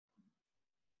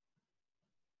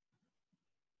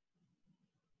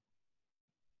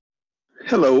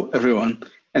Hello, everyone,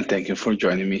 and thank you for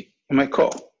joining me in my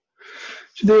call.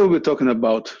 Today, we'll be talking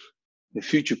about the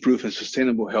future-proof and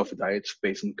sustainable healthy diets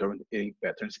based on current eating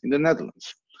patterns in the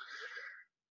Netherlands.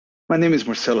 My name is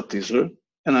Marcelo Tisler,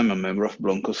 and I'm a member of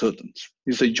Blom Consultants.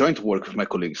 This is a joint work with my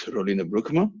colleagues Rolina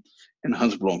Broekema and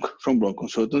Hans Blonk from Blom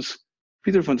Consultants,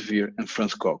 Peter van de Veer and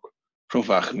Frans Kok from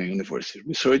Wageningen University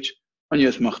Research,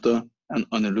 Agnès Martin and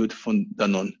Anne Lud from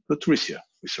Danone Nutricia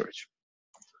Research.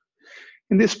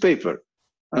 In this paper,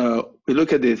 we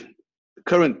look at the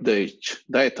current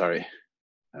dietary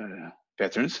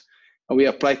patterns, and we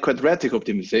apply quadratic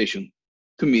optimization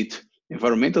to meet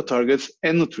environmental targets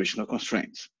and nutritional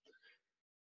constraints.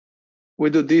 We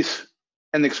do this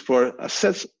and explore a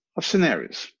set of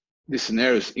scenarios. These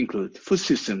scenarios include food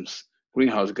systems,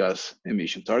 greenhouse gas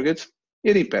emission targets,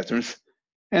 eating patterns,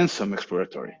 and some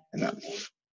exploratory analysis.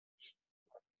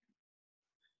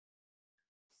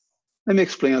 Let me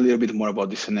explain a little bit more about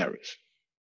these scenarios.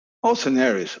 All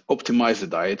scenarios optimize the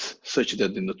diets such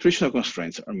that the nutritional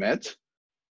constraints are met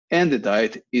and the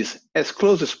diet is as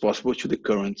close as possible to the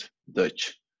current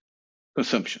Dutch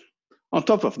consumption. On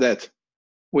top of that,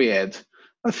 we add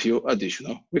a few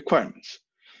additional requirements.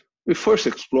 We first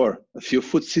explore a few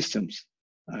food systems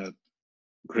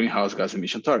greenhouse gas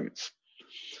emission targets.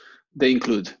 They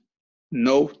include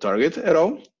no target at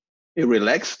all, a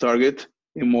relaxed target,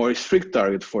 a more strict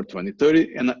target for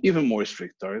 2030, and an even more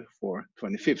strict target for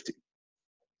 2050.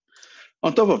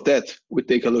 On top of that, we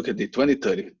take a look at the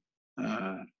 2030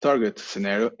 target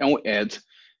scenario and we add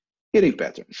eating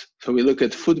patterns. So we look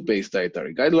at food-based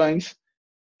dietary guidelines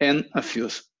and a few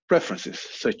preferences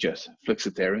such as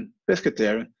flexitarian,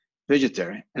 pescatarian,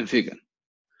 vegetarian, and vegan.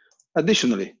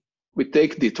 Additionally, we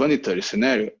take the 2030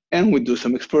 scenario and we do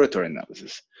some exploratory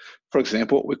analysis. For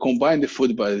example, we combine the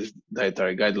food-based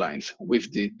dietary guidelines with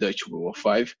the Dutch Rule of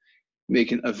Five,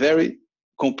 making a very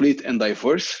complete and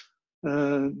diverse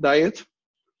diet.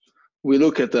 We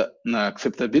look at an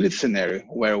acceptability scenario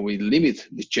where we limit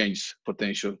the change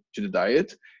potential to the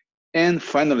diet. And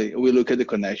finally, we look at the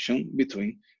connection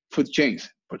between food chains.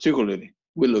 Particularly,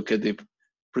 we look at the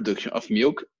production of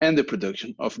milk and the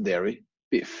production of dairy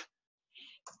beef.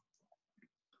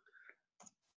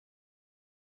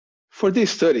 For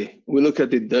this study, we look at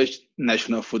the Dutch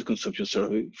National Food Consumption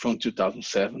Survey from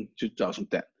 2007 to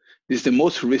 2010. This is the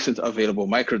most recent available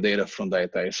microdata from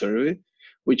Dietary Survey,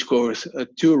 which covers a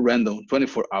 2 random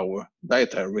 24-hour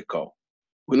dietary recall.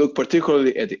 We look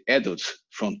particularly at the adults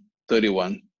from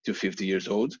 31 to 50 years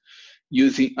old,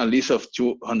 using a list of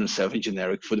 207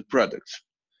 generic food products.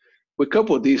 We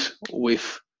couple this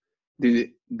with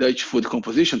the Dutch food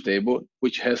composition table,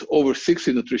 which has over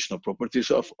 60 nutritional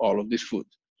properties of all of this food.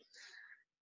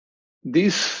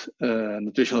 This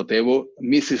nutritional table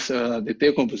misses the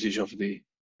detailed composition of the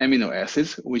amino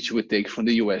acids, which we take from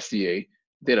the USDA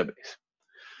database.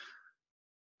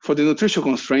 For the nutritional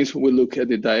constraints, we look at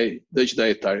the Dutch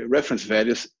dietary reference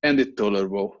values and the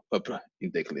tolerable upper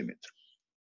intake limit.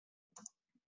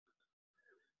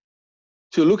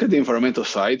 To look at the environmental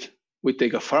side, we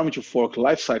take a farm-to-fork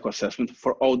life cycle assessment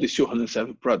for all these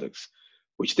 207 products,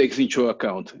 which takes into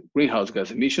account greenhouse gas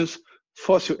emissions,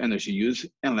 fossil energy use,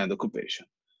 and land occupation.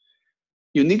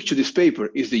 Unique to this paper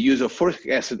is the use of formic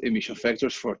acid emission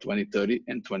factors for 2030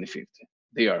 and 2050.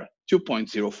 They are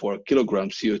 2.04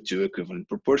 kilograms CO2 equivalent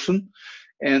per person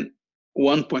and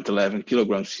 1.11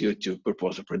 kilograms CO2 per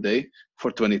person per day for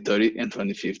 2030 and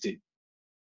 2050,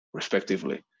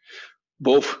 respectively,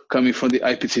 both coming from the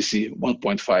IPCC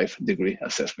 1.5 degree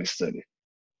assessment study.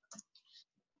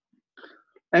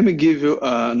 Let me give you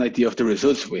an idea of the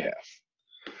results we have.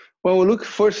 When we look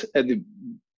first at the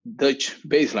Dutch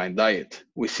baseline diet,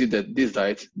 we see that this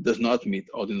diet does not meet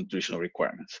all the nutritional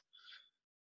requirements.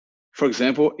 For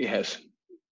example, it has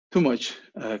too much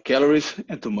calories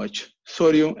and too much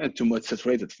sodium and too much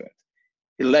saturated fat.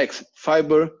 It lacks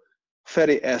fiber,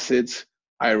 fatty acids,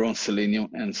 iron, selenium,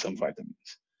 and some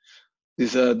vitamins.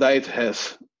 This diet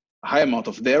has a high amount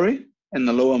of dairy and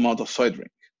a low amount of soy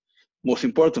drink. Most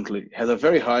importantly, it has a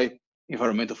very high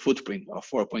environmental footprint of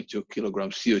 4.2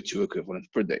 kilograms CO2 equivalent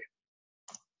per day.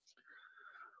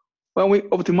 When we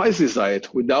optimize this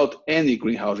diet without any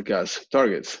greenhouse gas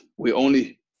targets, we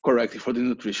only correct it for the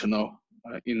nutritional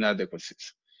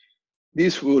inadequacies.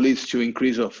 This will lead to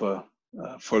increase of,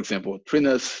 for example, tree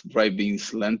nuts, dry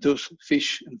beans, lentils,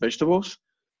 fish, and vegetables,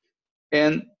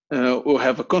 and will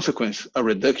have a consequence, a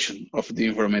reduction of the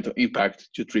environmental impact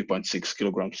to 3.6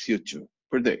 kilograms CO2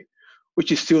 per day,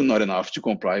 which is still not enough to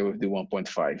comply with the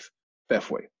 1.5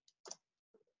 pathway.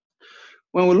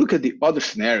 When we look at the other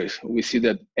scenarios, we see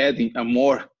that adding a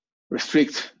more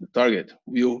restrict target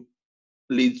will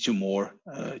lead to more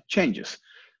changes.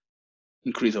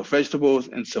 increase of vegetables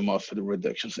and some of the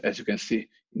reductions, as you can see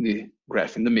in the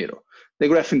graph in the middle. The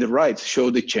graph in the right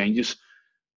shows the changes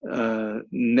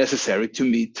necessary to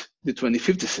meet the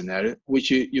 2050 scenario,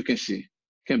 which you can see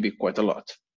can be quite a lot.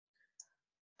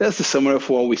 That's the summary of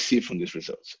what we see from these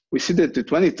results. We see that the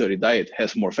 2030 diet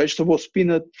has more vegetables,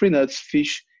 peanut, tree nuts,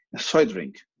 fish, and soy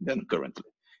drink than currently.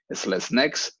 It's less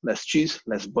snacks, less cheese,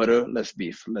 less butter, less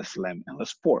beef, less lamb, and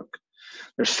less pork.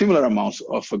 There's similar amounts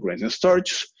of grains and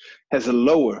starch, has a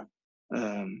lower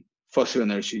fossil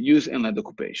energy use and land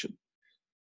occupation.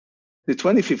 The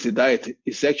 2050 diet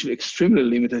is actually extremely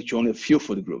limited to only a few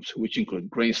food groups, which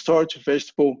include grain, starch,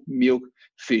 vegetable, milk,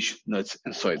 fish, nuts,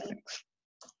 and soy drinks.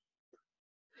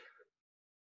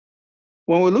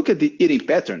 When we look at the eating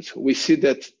patterns, we see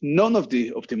that none of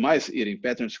the optimized eating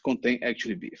patterns contain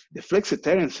actually beef. The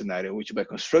flexitarian scenario, which by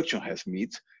construction has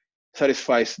meat,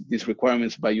 satisfies these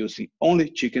requirements by using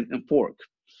only chicken and pork.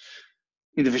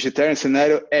 In the vegetarian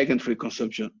scenario, egg and free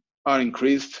consumption are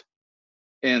increased.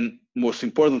 And most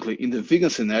importantly, in the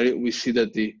vegan scenario, we see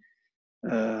that the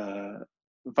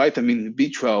vitamin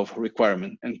B12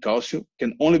 requirement and calcium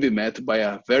can only be met by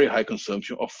a very high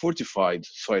consumption of fortified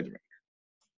soy drink.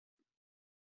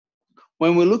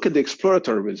 When we look at the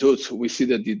exploratory results, we see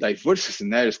that the diversity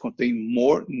scenarios contain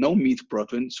more non-meat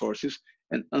protein sources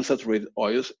and unsaturated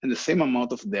oils and the same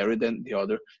amount of dairy than the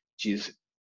other cheese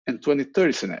and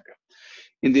 2030 scenario.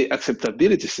 In the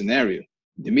acceptability scenario,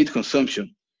 the meat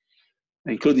consumption,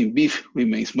 including beef,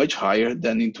 remains much higher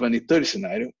than in 2030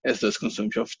 scenario, as does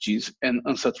consumption of cheese and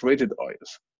unsaturated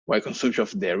oils, while consumption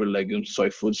of dairy, legumes, soy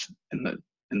foods,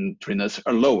 and tree nuts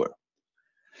are lower.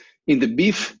 In the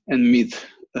beef and meat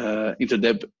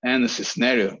interdependence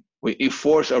scenario, we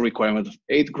enforce a requirement of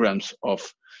 8 grams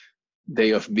of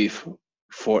day of beef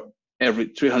for every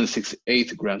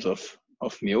 368 grams of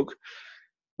milk,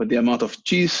 but the amount of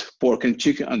cheese, pork, and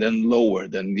chicken are then lower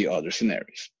than the other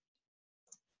scenarios.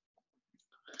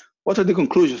 What are the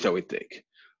conclusions that we take?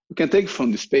 We can take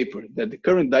from this paper that the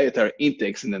current dietary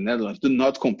intakes in the Netherlands do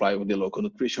not comply with the local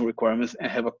nutrition requirements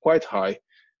and have a quite high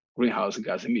greenhouse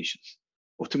gas emissions.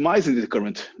 Optimizing the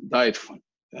current diet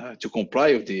to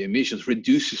comply with the emissions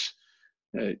reduces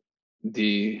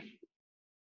the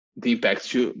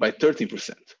impact by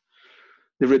 13%.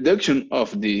 The reduction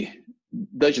of the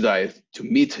Dutch diet to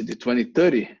meet the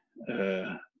 2030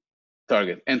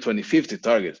 target and 2050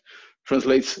 target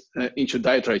translates into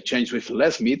dietary change with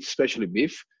less meat, especially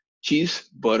beef, cheese,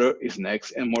 butter,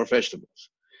 snacks, and more vegetables.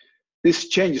 These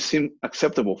changes seem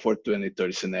acceptable for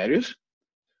 2030 scenarios,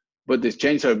 but the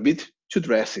changes are a bit too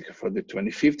drastic for the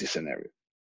 2050 scenario,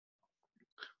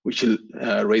 which will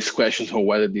raise questions on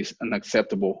whether this is an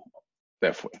acceptable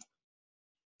pathway.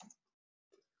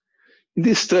 In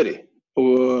this study,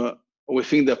 we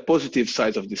think the positive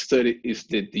side of the study is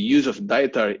that the use of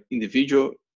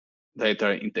individual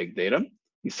dietary intake data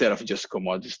instead of just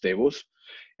commodities tables.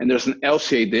 And there's an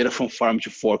LCA data from farm to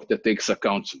fork that takes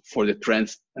account for the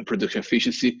trends and production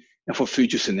efficiency and for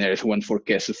future scenarios when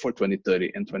forecasted for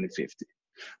 2030 and 2050.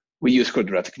 We use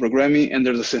quadratic programming, and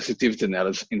there's a sensitivity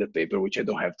analysis in the paper, which I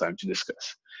don't have time to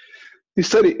discuss. The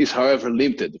study is, however,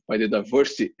 limited by the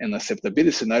diversity and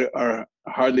acceptability scenario are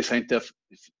hardly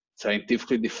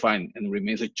scientifically defined and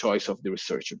remains a choice of the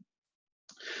researcher.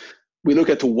 We look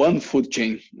at one food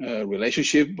chain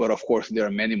relationship, but of course there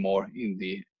are many more in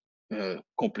the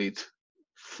complete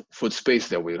food space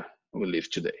that we live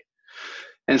today.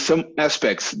 And some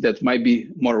aspects that might be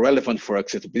more relevant for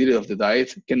acceptability of the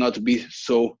diet cannot be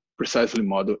so precisely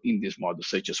modeled in this model,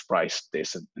 such as price,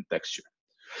 taste, and texture.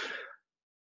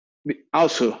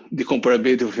 Also, the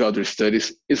comparability with other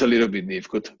studies is a little bit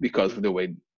difficult because of the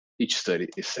way each study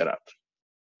is set up.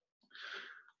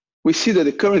 We see that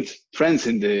the current trends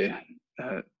in the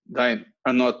diet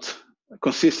are not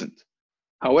consistent.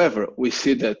 However, we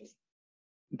see that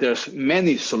there's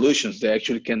many solutions that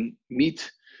actually can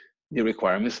meet the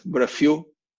requirements, but a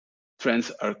few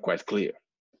trends are quite clear.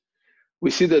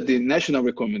 We see that the national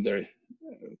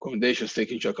recommendations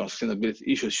taking into account sustainability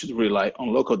issues should rely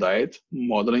on local diet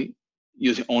modeling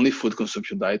using only food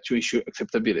consumption diet to ensure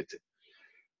acceptability.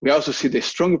 We also see that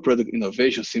stronger product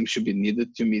innovation seems to be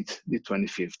needed to meet the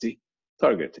 2050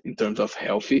 target in terms of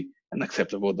healthy and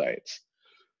acceptable diets.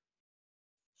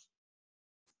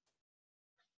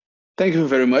 Thank you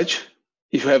very much.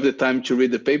 If you have the time to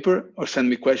read the paper or send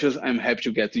me questions, I'm happy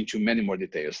to get into many more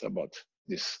details about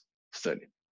this study.